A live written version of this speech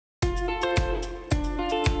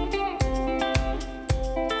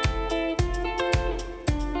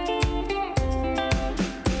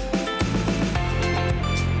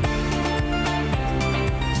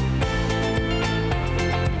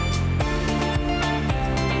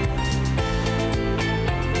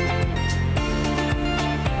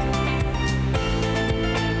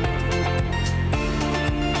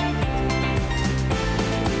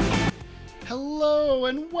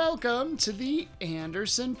welcome to the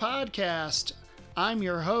Anderson Podcast. I'm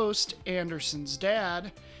your host, Anderson's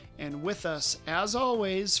dad, and with us, as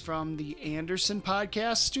always, from the Anderson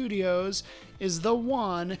Podcast Studios is the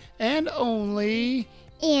one and only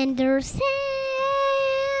Anderson.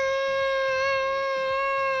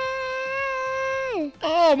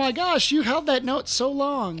 Oh my gosh, you held that note so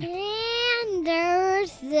long.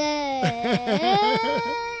 Anderson.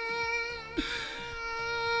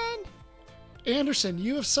 Anderson,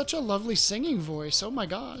 you have such a lovely singing voice. Oh my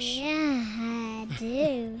gosh. Yeah, I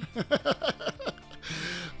do.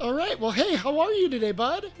 All right. Well, hey, how are you today,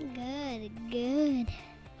 bud? Good.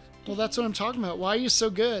 Well, that's what I'm talking about. Why are you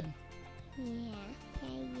so good?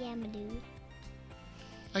 Yeah, my dude.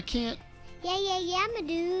 I can't. Yeah, my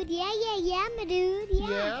dude. Yeah, my dude.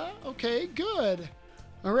 Yeah? Okay, good.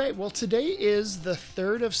 All right. Well, today is the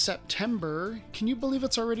 3rd of September. Can you believe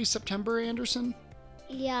it's already September, Anderson?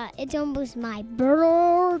 Yeah, it's almost my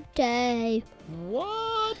birthday.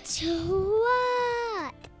 What?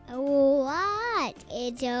 What?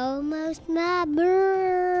 It's almost my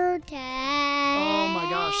birthday. Oh my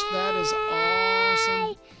gosh, that is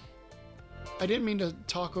awesome. I didn't mean to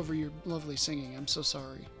talk over your lovely singing. I'm so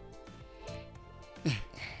sorry.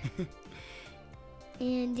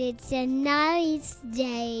 And it's a nice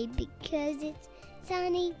day because it's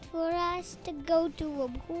sunny for us to go to a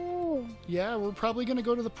pool. Yeah, we're probably going to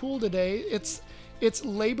go to the pool today. It's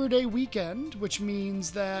Labor Day weekend, which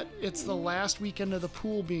means that it's the last weekend of the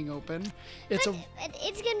pool being open. But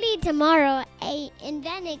it's going to be tomorrow, and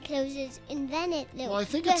then it closes, and then it... Well, I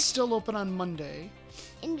think it's still open on Monday.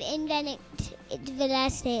 And then the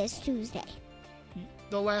last day is Tuesday.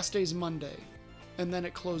 The last day is Monday, and then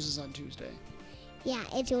it closes on Tuesday. Yeah,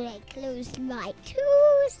 it's already closed by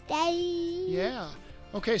Tuesday. Yeah.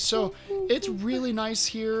 Okay, so it's really nice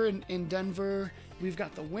here in Denver. We've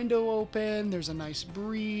got the window open. There's a nice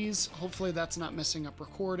breeze. Hopefully that's not messing up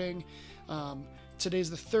recording.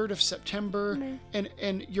 Today's the 3rd of September.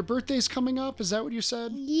 And your birthday's coming up. Is that what you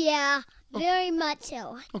said? Yeah, very much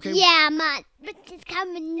so. Okay. Yeah, my birthday's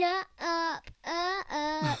coming up.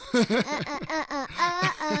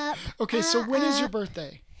 Okay, so when is your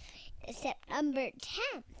birthday? September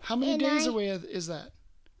 10th. How many days away is that?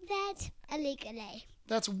 That's a week away.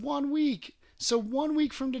 That's 1 week. So 1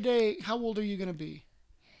 week from today, how old are you going to be?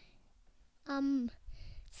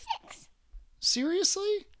 6.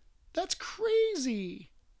 Seriously? That's crazy.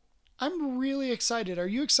 I'm really excited. Are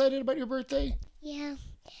you excited about your birthday? Yeah,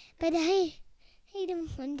 but I don't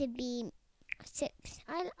want to be 6.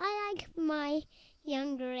 I like my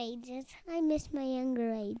younger ages. I miss my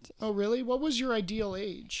younger ages. Oh, really? What was your ideal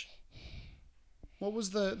age? What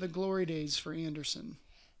was the glory days for Anderson?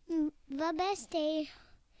 The best day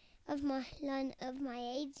of my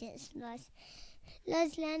ages was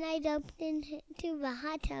when I jumped into the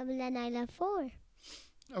hot tub when I was 4.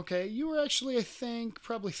 Okay, you were actually, I think,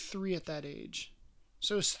 probably 3 at that age.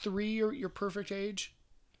 So is 3 your perfect age?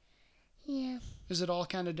 Yeah. Is it all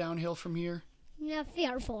kind of downhill from here? Yeah,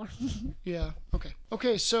 4. Yeah, okay.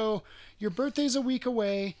 Okay, so your birthday's a week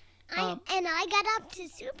away. And I got up to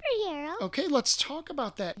superhero. Okay, let's talk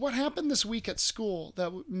about that. What happened this week at school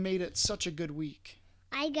that made it such a good week?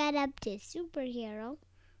 I got up to superhero.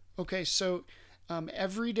 Okay, so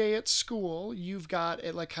every day at school, you've got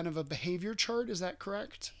like kind of a behavior chart. Is that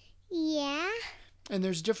correct? Yeah. And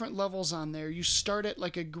there's different levels on there. You start at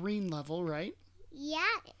like a green level, right?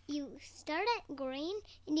 Yeah, you start at green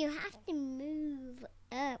and you have to move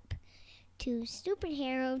up to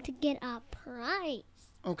superhero to get a prize.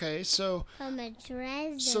 Okay, so From a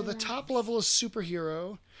treasure. So the top level is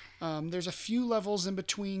superhero. There's a few levels in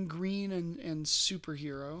between green and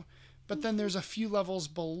superhero, but then there's a few levels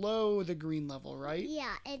below the green level, right?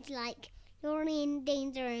 Yeah, it's like you're in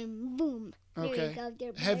danger and boom. Okay.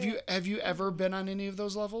 Have you ever been on any of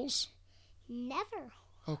those levels? Never.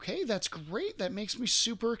 Okay, that's great. That makes me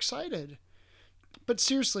super excited. But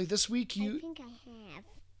seriously, this week I think I have.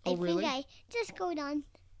 Oh, really? I think I just go down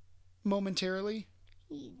momentarily.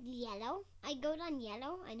 Yellow. I go down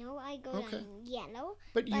yellow. I know I go down yellow.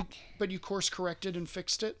 But you course corrected and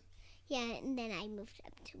fixed it? Yeah, and then I moved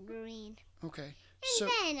up to green. Okay. And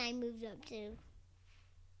then I moved up to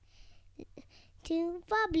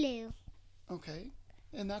blue. Okay.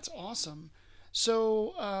 And that's awesome.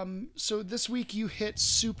 So this week you hit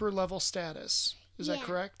super level status. Is that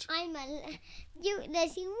correct? You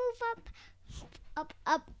move up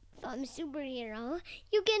from superhero.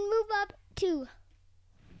 You can move up to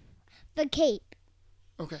the cape.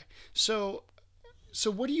 Okay. So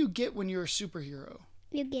what do you get when you're a superhero?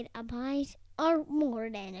 You get a prize or more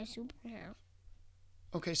than a superhero.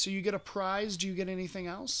 Okay, so you get a prize. Do you get anything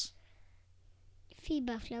else? 3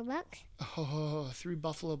 buffalo bucks. Oh, 3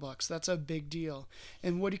 buffalo bucks. That's a big deal.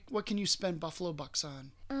 And what can you spend buffalo bucks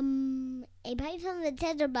on? A python with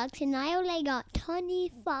 $10 and I only got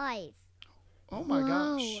 25. Oh my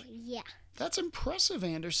gosh. Yeah. That's impressive,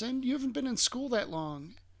 Anderson. You haven't been in school that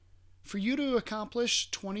long. For you to accomplish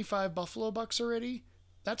 25 buffalo bucks already,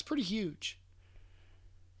 that's pretty huge.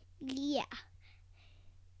 Yeah.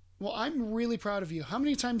 Well, I'm really proud of you. How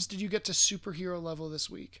many times did you get to superhero level this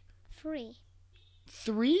week? 3.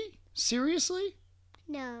 3? Seriously?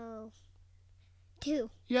 No. 2.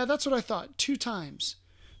 Yeah, that's what I thought. 2 times.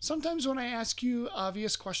 Sometimes when I ask you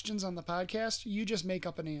obvious questions on the podcast, you just make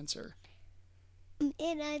up an answer.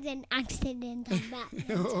 It was an accident on that.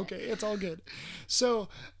 Okay, it's all good. So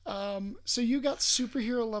you got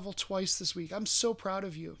superhero level twice this week. I'm so proud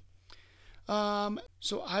of you.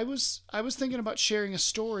 So I was thinking about sharing a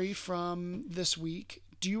story from this week.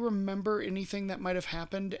 Do you remember anything that might have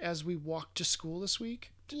happened as we walked to school this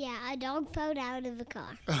week? Yeah, a dog fell out of the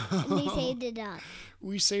car. And we saved a dog.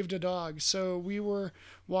 We saved a dog. So we were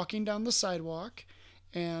walking down the sidewalk,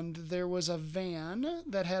 and there was a van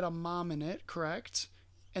that had a mom in it, correct?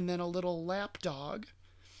 And then a little lap dog.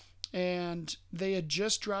 And they had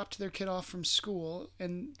just dropped their kid off from school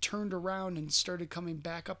and turned around and started coming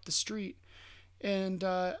back up the street. And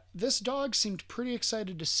this dog seemed pretty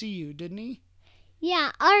excited to see you, didn't he?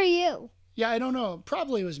 Yeah, are you? Yeah, I don't know.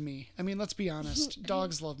 Probably was me. I mean, let's be honest.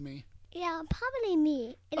 Dogs love me. Yeah, probably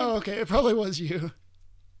me. Oh, okay. It probably was you.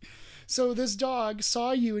 So this dog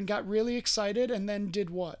saw you and got really excited and then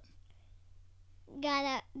did what?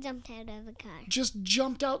 Jumped out of the car. Just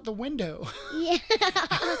jumped out the window. Yeah.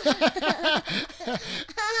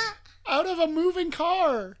 Out of a moving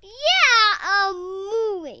car. Yeah,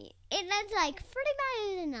 moving. It was like 40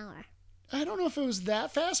 miles an hour. I don't know if it was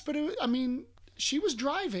that fast, but she was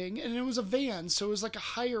driving and it was a van, so it was like a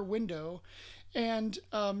higher window. And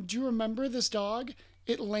do you remember this dog?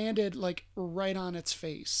 It landed like right on its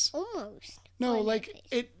face. Almost. No, like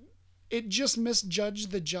it just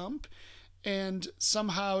misjudged the jump and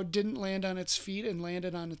somehow didn't land on its feet and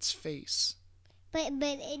landed on its face. But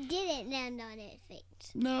it didn't land on its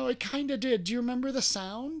face. No, it kind of did. Do you remember the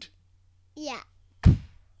sound? Yeah.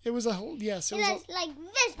 It was yes. It was like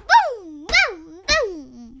this. Boom, boom,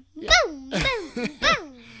 boom, Yeah. boom, boom,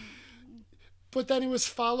 boom. But then it was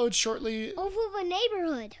followed shortly. Over the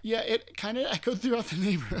neighborhood. Yeah, it kind of echoed throughout the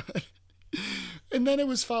neighborhood. And then it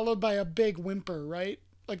was followed by a big whimper, right?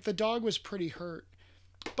 Like the dog was pretty hurt.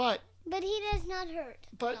 But he does not hurt.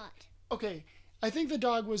 Okay, I think the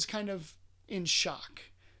dog was kind of in shock.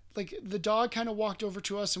 Like the dog kind of walked over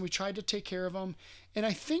to us and we tried to take care of him. And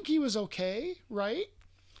I think he was okay, right?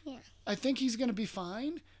 Yeah. I think he's going to be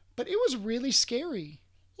fine. But it was really scary.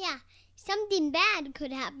 Yeah. Something bad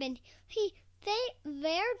could happen.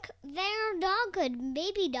 Their dog could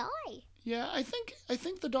maybe die. Yeah, I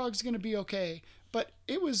think the dog's going to be okay. But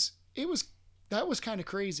that was kind of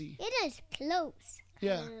crazy. It is close.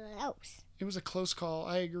 Yeah. Close. It was a close call.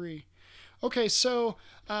 I agree. Okay, so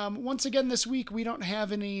once again this week we don't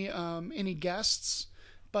have any guests,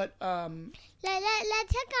 but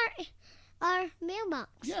let's check our mailbox.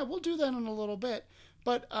 Yeah, we'll do that in a little bit.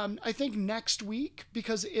 But I think next week,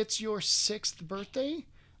 because it's your 6th birthday,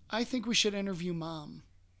 I think we should interview Mom.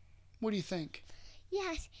 What do you think?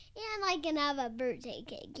 Yes, and I can have a birthday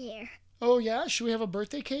cake here. Oh yeah, should we have a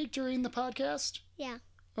birthday cake during the podcast? Yeah.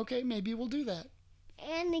 Okay, maybe we'll do that.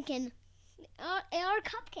 And we can our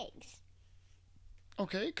cupcakes.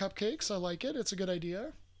 Okay, cupcakes. I like it. It's a good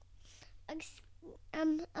idea.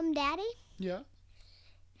 Daddy? Yeah.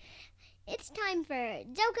 It's time for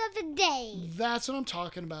Joke of the Day. That's what I'm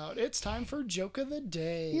talking about. It's time for Joke of the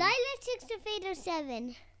Day. Lila 6 afraid of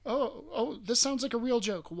 7. Oh, this sounds like a real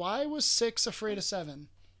joke. Why was 6 afraid of 7?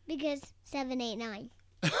 Because 7, 8, 9.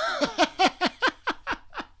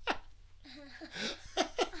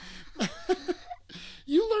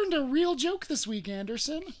 You learned a real joke this week,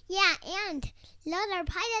 Anderson. Yeah, and what are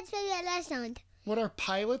pilots' favorite restaurant? What are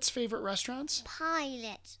pilots' favorite restaurants?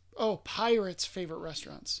 Pilots. Oh, pirates' favorite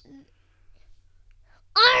restaurants.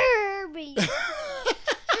 Arby's.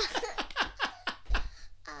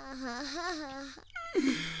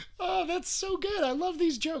 Oh, that's so good. I love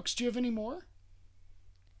these jokes. Do you have any more?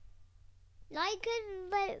 Light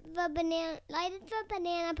the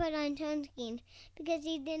banana put on sunscreen because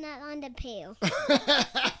he did not want to peel.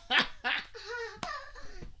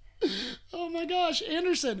 Oh my gosh,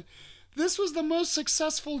 Anderson, this was the most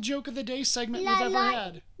successful Joke of the Day segment we've ever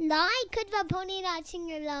had. Why could the pony not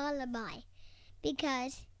sing a lullaby?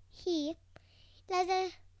 Because he does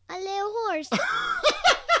a little horse.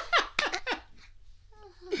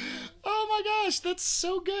 Oh my gosh, that's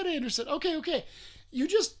so good, Anderson. Okay. You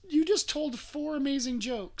just told 4 amazing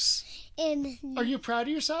jokes. And Are you proud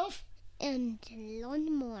of yourself? and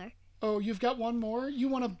one more. Oh, you've got one more? You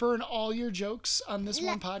want to burn all your jokes on this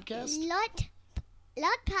one podcast? Lot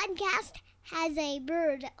podcast has a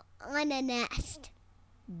bird on a nest.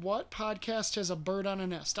 What podcast has a bird on a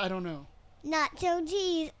nest? I don't know. Not so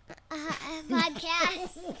cheese podcast.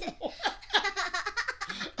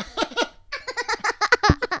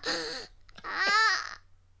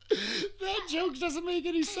 That joke doesn't make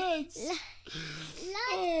any sense.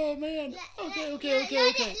 Oh man. Okay. Let you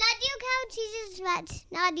count cheese's threats,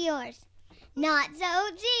 not yours. Not so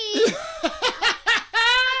cheese.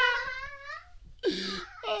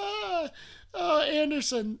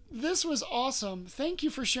 Anderson, this was awesome. Thank you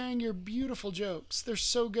for sharing your beautiful jokes. They're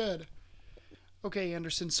so good. Okay,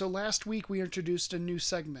 Anderson, so last week we introduced a new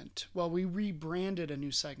segment. Well, we rebranded a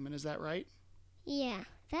new segment, is that right? Yeah,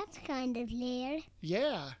 that's kind of layered.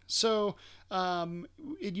 Yeah. So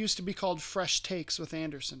it used to be called Fresh Takes with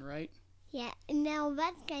Anderson, right? Yeah, now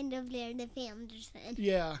that's kind of layered if Anderson.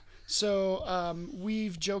 Yeah. So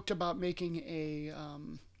we've joked about making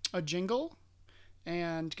a jingle,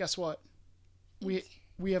 and guess what?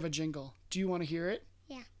 We have a jingle. Do you want to hear it?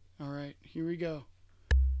 Yeah. All right, here we go.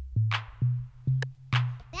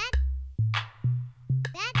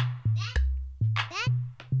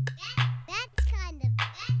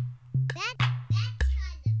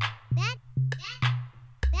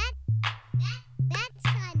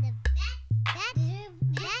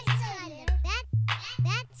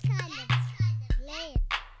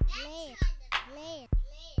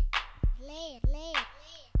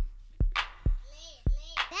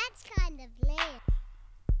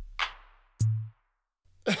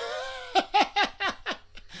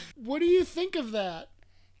 What do you think of that?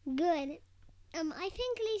 Good. I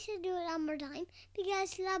think Lisa do it one more time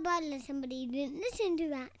because somebody didn't listen to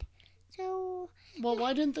that. So. Well,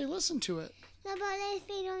 why didn't they listen to it? If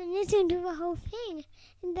they don't listen to the whole thing,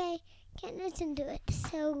 they can't listen to it.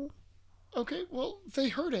 So. Okay, well, they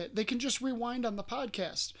heard it. They can just rewind on the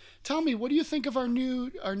podcast. Tell me, what do you think of our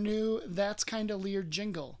new That's Kinda Leird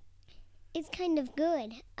jingle? It's kind of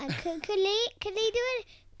good. Could they do it?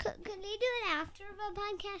 Could they do it after the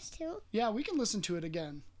podcast too? Yeah, we can listen to it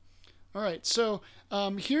again. All right, so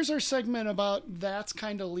here's our segment about That's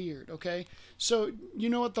Kinda Leird, okay? So you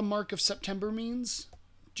know what the mark of September means?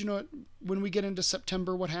 Do you know when we get into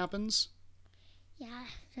September, what happens? Yeah,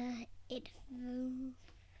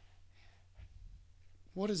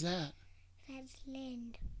 What is that? That's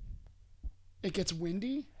land. It gets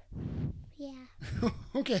windy? Yeah.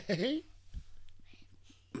 Okay.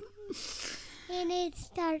 And it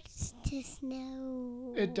starts to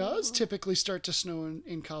snow. It does typically start to snow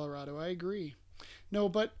in Colorado. I agree. No,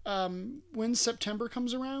 but when September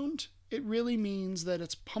comes around, it really means that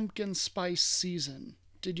it's pumpkin spice season.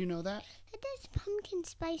 Did you know that? It is pumpkin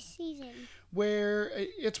spice season. Where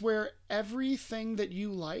everything that you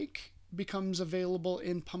like becomes available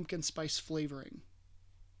in pumpkin spice flavoring.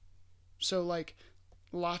 So like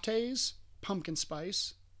lattes, pumpkin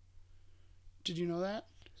spice. Did you know that?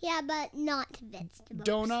 Yeah, but not vegetables.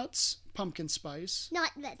 Donuts, pumpkin spice. Not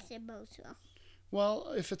vegetables, though.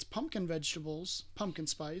 Well, if it's pumpkin vegetables, pumpkin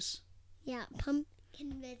spice. Yeah,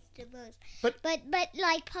 pumpkin vegetables. But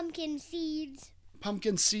like pumpkin seeds.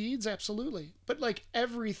 Pumpkin seeds, absolutely. But like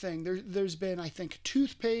everything, there's been, I think,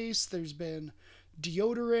 toothpaste. There's been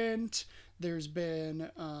deodorant. There's been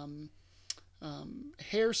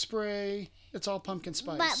hairspray. It's all pumpkin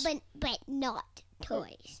spice. But not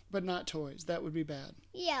toys. But not toys. That would be bad.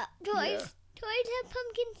 Yeah, toys. Yeah. Toys have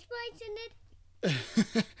pumpkin spice in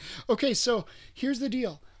it. Okay, so here's the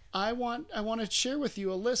deal. I want to share with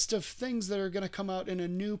you a list of things that are going to come out in a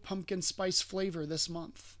new pumpkin spice flavor this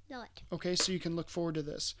month. Not. Okay, so you can look forward to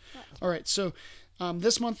this. Not. All right, so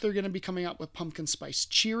this month they're going to be coming out with pumpkin spice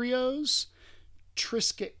Cheerios,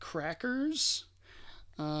 Triscuit crackers,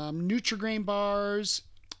 Nutri-Grain bars.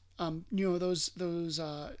 Those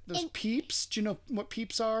Peeps. Do you know what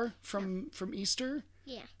Peeps are from Easter?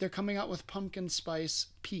 Yeah. They're coming out with pumpkin spice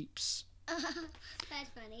Peeps. That's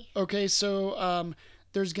funny. Okay, so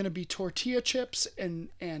there's going to be tortilla chips and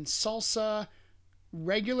salsa,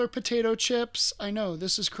 regular potato chips. I know,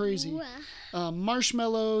 this is crazy.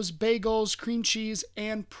 Marshmallows, bagels, cream cheese,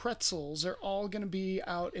 and pretzels are all going to be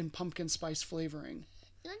out in pumpkin spice flavoring.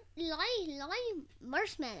 Like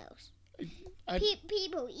marshmallows.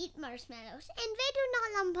 People eat marshmallows, and they do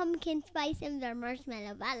not love pumpkin spice in their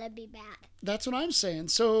marshmallow. That would be bad. That's what I'm saying.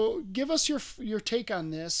 So give us your take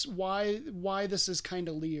on this. Why this is kind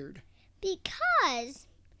of leered? Because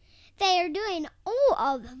they are doing all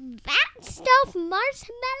of that stuff,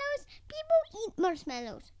 marshmallows, people eat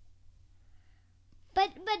marshmallows. But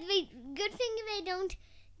good thing they don't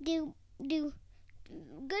do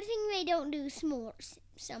good thing they don't do s'mores.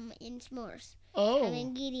 Some in s'mores. Oh. Have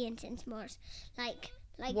ingredients in s'mores. Like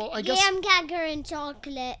Well, I graham cracker and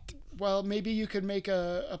chocolate. Well, maybe you could make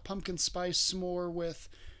a pumpkin spice s'more with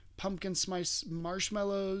pumpkin spice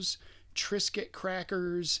marshmallows, Triscuit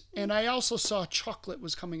crackers, and I also saw chocolate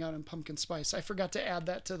was coming out in pumpkin spice. I forgot to add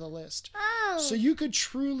that to the list. Oh. So you could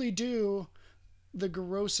truly do the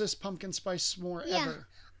grossest pumpkin spice s'more ever.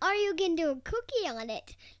 Or you can do a cookie on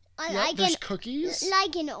it. Yeah, there's cookies?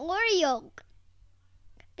 Like an Oreo.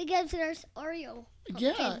 Because there's Oreo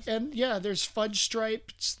pumpkins. There's fudge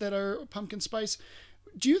stripes that are pumpkin spice.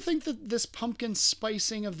 Do you think that this pumpkin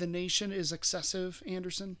spicing of the nation is excessive,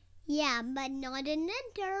 Anderson? Yeah, but not in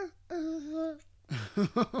winter.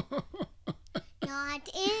 Not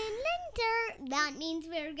in winter. That means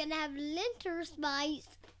we're going to have winter spice.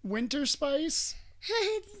 Winter spice?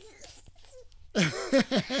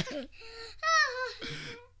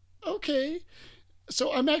 Okay.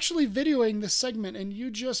 So I'm actually videoing this segment, and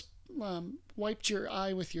you just wiped your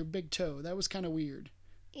eye with your big toe. That was kind of weird.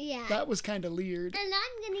 Yeah. That was kind of leird. And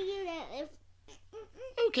I'm going to do that.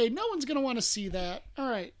 Okay, no one's going to want to see that. All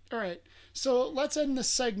right. So let's end the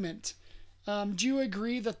segment. Do you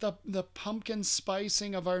agree that the pumpkin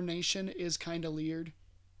spicing of our nation is kind of leird?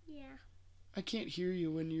 Yeah. I can't hear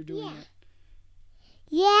you when you're doing it.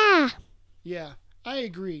 Yeah. Yeah, I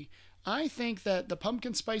agree. I think that the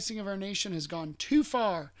pumpkin spicing of our nation has gone too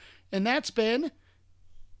far, and that's been...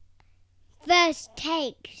 First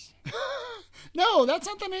takes. No, that's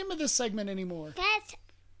not the name of this segment anymore. That's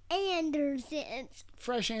Anderson's.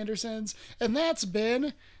 Fresh Anderson's. And that's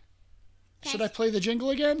been... Fresh. Should I play the jingle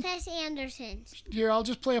again? Fresh Anderson's. Here, I'll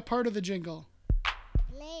just play a part of the jingle.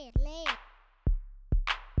 Leird.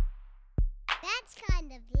 That's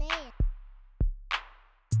kind of leird.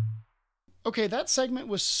 Okay, that segment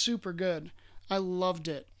was super good. I loved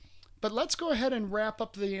it. But let's go ahead and wrap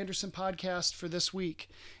up the Anderson podcast for this week.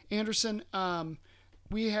 Anderson,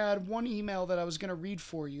 we had one email that I was going to read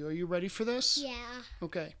for you. Are you ready for this? Yeah.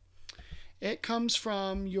 Okay. It comes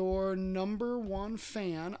from your number one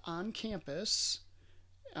fan on campus.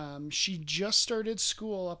 She just started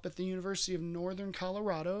school up at the University of Northern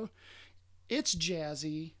Colorado. It's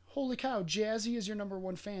Jazzy. Holy cow, Jazzy is your number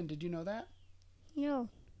one fan. Did you know that? No.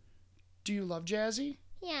 Do you love Jazzy?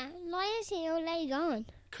 Yeah. Why is he already gone?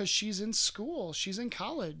 Because she's in school. She's in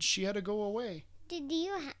college. She had to go away. Did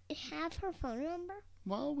you have her phone number?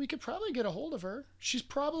 Well, we could probably get a hold of her. She's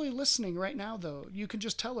probably listening right now, though. You can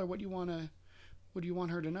just tell her what you want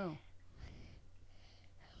her to know.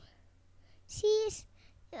 She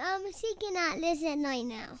cannot listen right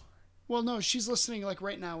now. Well, no, she's listening like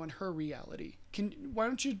right now in her reality. Why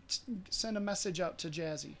don't you send a message out to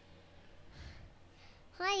Jazzy?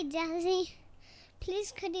 Hi, Jazzy.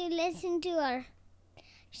 Please, could you listen to our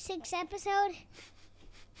 6th episode?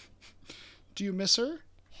 Do you miss her?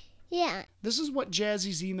 Yeah. This is what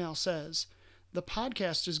Jazzy's email says. The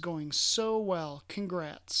podcast is going so well.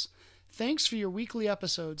 Congrats. Thanks for your weekly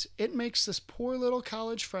episodes. It makes this poor little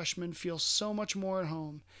college freshman feel so much more at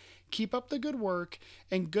home. Keep up the good work,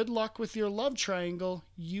 and good luck with your love triangle,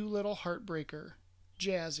 you little heartbreaker.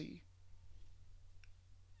 Jazzy.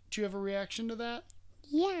 Do you have a reaction to that?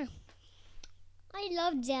 Yeah. I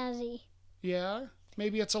love Jazzy. Yeah?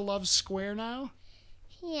 Maybe it's a love square now?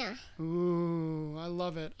 Yeah. Ooh, I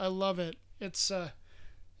love it. It's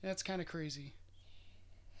that's kind of crazy.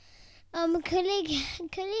 Could he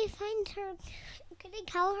find her? Could he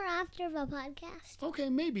call her after the podcast? Okay,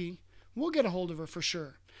 maybe. We'll get a hold of her for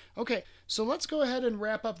sure. Okay, so let's go ahead and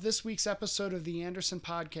wrap up this week's episode of the Anderson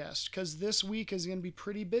podcast, because this week is going to be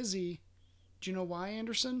pretty busy. Do you know why,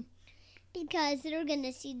 Anderson? Because they're going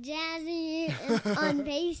to see Jazzy on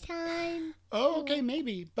FaceTime. Oh, okay,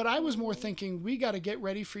 maybe. But I was more thinking we got to get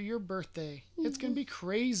ready for your birthday. It's going to be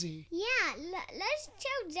crazy. Yeah, let's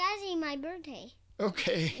show Jazzy my birthday.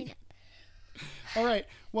 Okay. All right.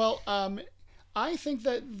 Well, I think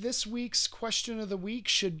that this week's question of the week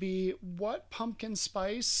should be, what pumpkin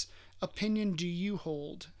spice opinion do you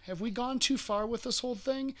hold? Have we gone too far with this whole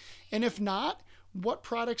thing? And if not, what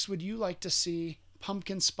products would you like to see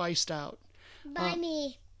pumpkin spiced out? By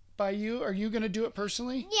me. By you? Are you going to do it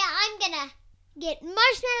personally? Yeah, I'm going to get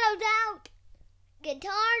marshmallows out,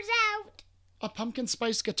 guitars out. A pumpkin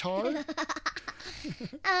spice guitar?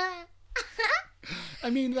 I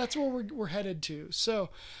mean, that's where we're headed to. So,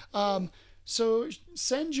 So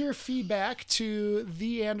send your feedback to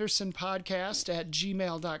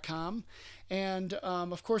theandersonpodcast@gmail.com. And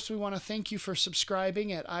of course, we want to thank you for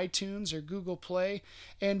subscribing at iTunes or Google Play.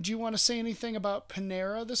 And do you want to say anything about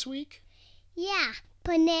Panera this week? Yeah,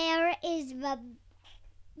 Panera is the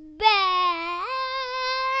best.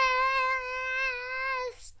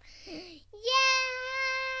 Yeah.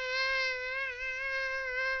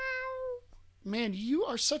 Man, you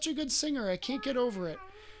are such a good singer. I can't get over it.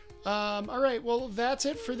 All right, well, that's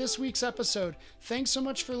it for this week's episode. Thanks so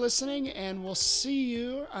much for listening, and we'll see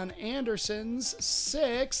you on Anderson's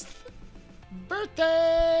 6th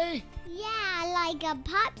birthday. Yeah, like a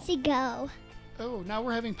popsicle. Oh, now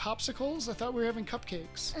we're having popsicles? I thought we were having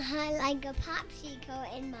cupcakes. Like a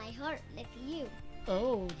popsicle in my heart with you.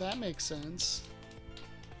 Oh, that makes sense.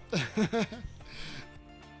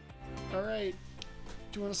 All right.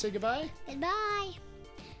 Do you want to say goodbye? Goodbye.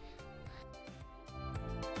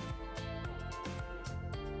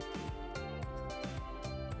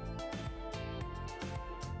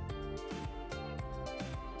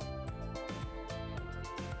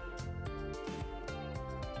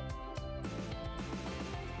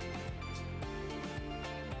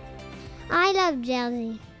 I love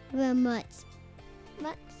jelly very much.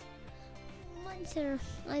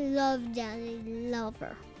 I love jelly. Love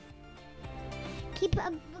her. Keep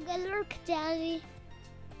up the good work, Daddy.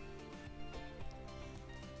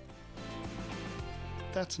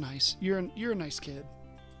 That's nice. You're a nice kid.